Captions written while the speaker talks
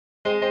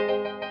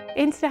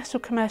International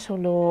commercial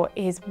law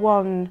is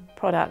one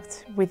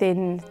product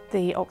within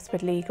the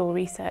Oxford Legal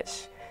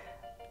Research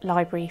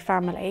Library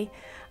family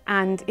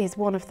and is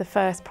one of the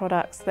first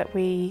products that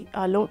we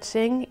are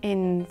launching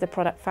in the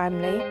product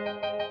family.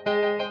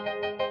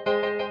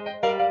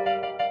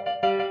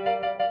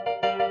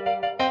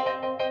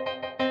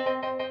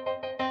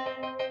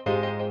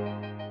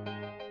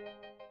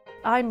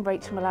 I'm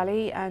Rachel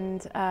Mullally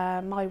and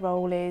my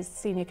role is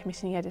Senior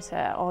Commissioning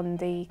Editor on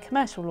the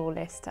commercial law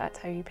list at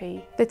OUP.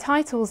 The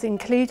titles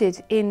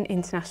included in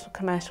international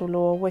commercial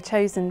law were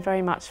chosen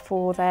very much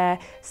for their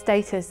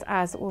status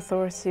as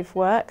authoritative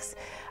works.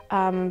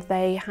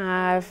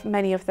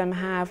 Many of them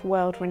have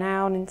world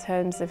renown in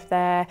terms of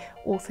their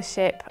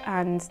authorship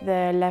and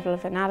the level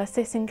of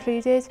analysis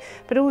included,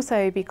 but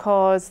also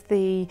because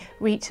the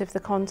reach of the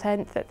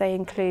content that they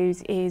include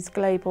is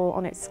global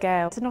on its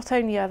scale. So not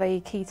only are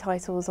they key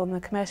titles on the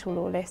commercial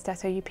law list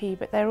at OUP,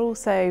 but they're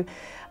also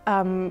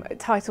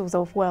titles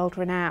of world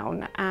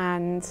renown,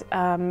 and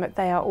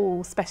they are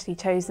all specially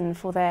chosen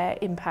for their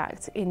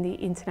impact in the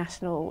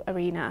international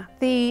arena.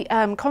 The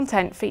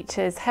content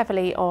features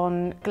heavily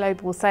on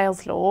global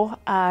sales law,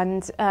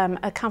 and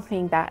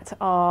accompanying that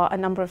are a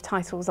number of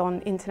titles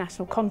on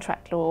international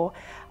contract law,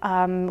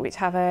 which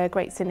have a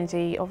great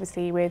synergy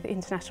obviously with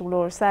international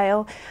law of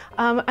sale.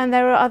 And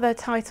there are other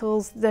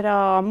titles that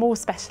are more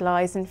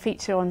specialised and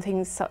feature on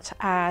things such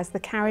as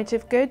the carriage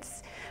of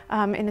goods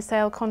in a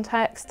sale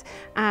context,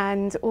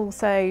 and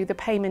also the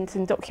payment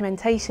and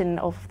documentation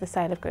of the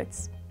sale of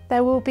goods.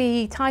 There will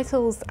be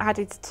titles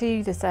added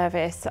to the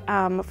service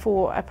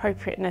for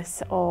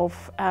appropriateness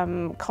of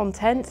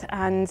content,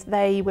 and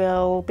they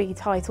will be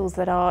titles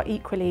that are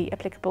equally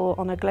applicable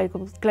on a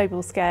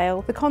global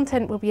scale. The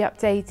content will be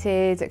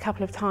updated a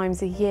couple of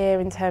times a year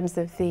in terms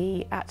of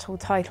the actual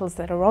titles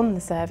that are on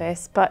the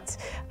service, but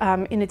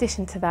in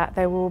addition to that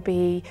there will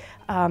be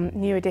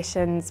new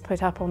editions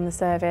put up on the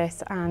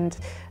service and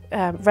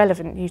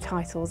relevant new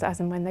titles as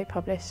and when they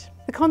publish.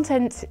 The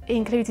content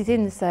included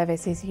in the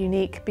service is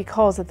unique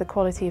because of the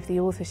quality of the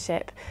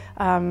authorship.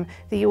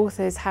 The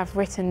authors have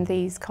written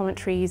these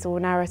commentaries or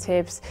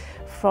narratives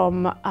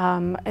from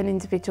an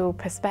individual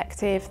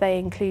perspective. They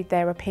include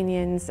their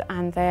opinions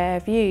and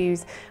their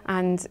views,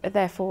 and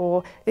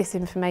therefore this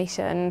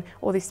information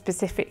or this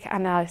specific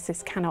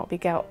analysis cannot be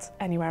got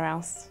anywhere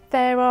else.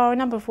 There are a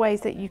number of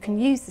ways that you can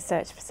use the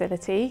search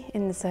facility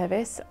in the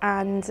service,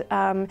 and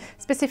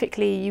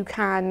specifically you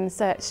can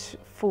search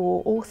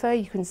for author,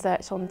 you can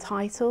search on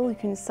title, you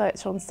can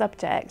search on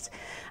subject,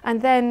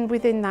 and then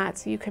within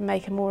that you can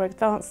make a more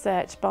advanced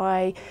search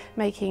by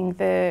making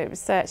the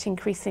search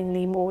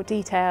increasingly more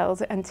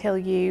detailed until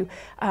you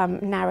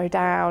narrow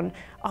down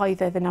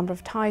either the number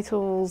of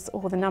titles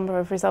or the number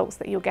of results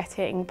that you're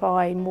getting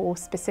by more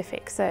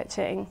specific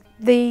searching.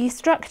 The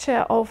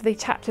structure of the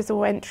chapters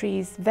or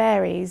entries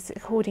varies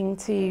according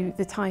to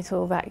the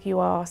title that you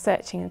are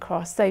searching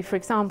across. So for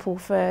example,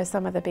 for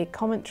some of the big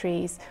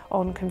commentaries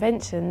on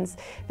conventions,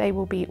 they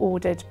will be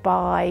ordered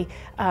by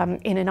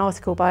in an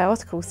article by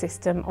article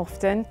system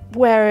often,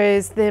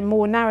 whereas the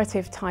more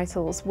narrative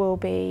titles will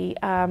be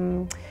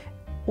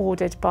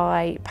ordered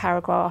by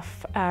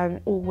paragraph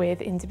or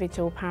with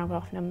individual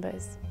paragraph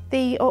numbers.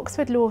 The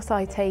Oxford Law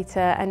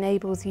Citator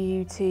enables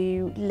you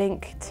to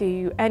link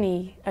to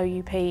any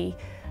OUP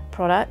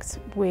product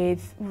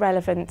with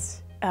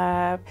relevant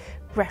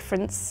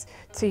reference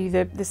to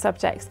the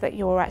subjects that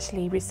you're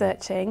actually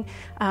researching.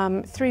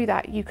 Through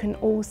that you can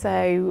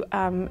also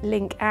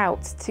link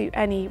out to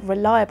any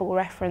reliable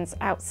reference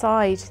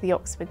outside the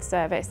Oxford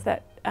service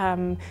that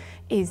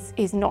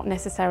is not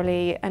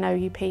necessarily an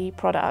OUP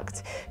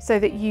product, so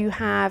that you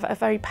have a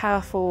very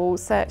powerful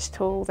search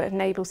tool that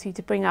enables you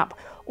to bring up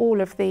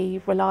all of the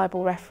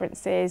reliable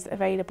references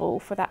available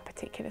for that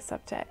particular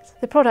subject.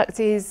 The product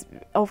is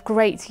of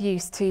great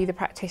use to the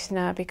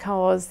practitioner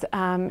because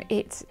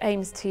it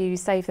aims to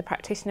save the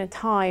practitioner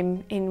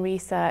time in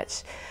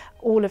research.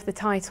 All of the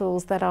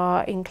titles that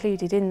are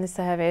included in the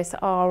service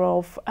are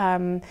of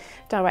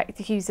direct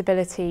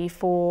usability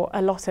for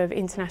a lot of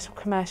international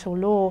commercial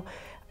law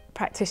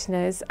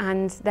practitioners,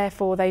 and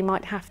therefore they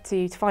might have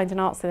to find an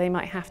answer, they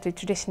might have to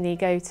traditionally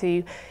go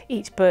to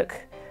each book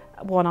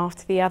one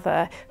after the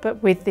other,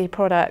 but with the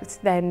product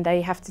then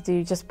they have to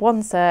do just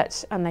one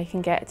search and they can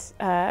get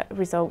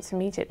results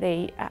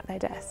immediately at their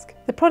desk.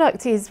 The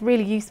product is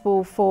really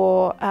useful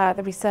for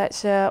the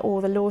researcher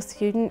or the law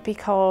student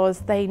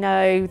because they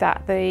know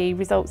that the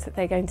results that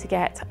they're going to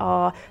get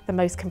are the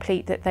most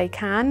complete that they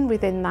can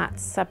within that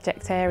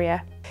subject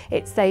area.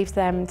 It saves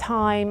them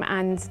time,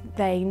 and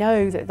they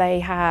know that they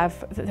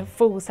have the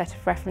full set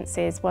of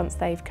references once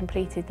they've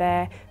completed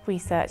their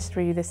research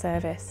through the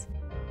service.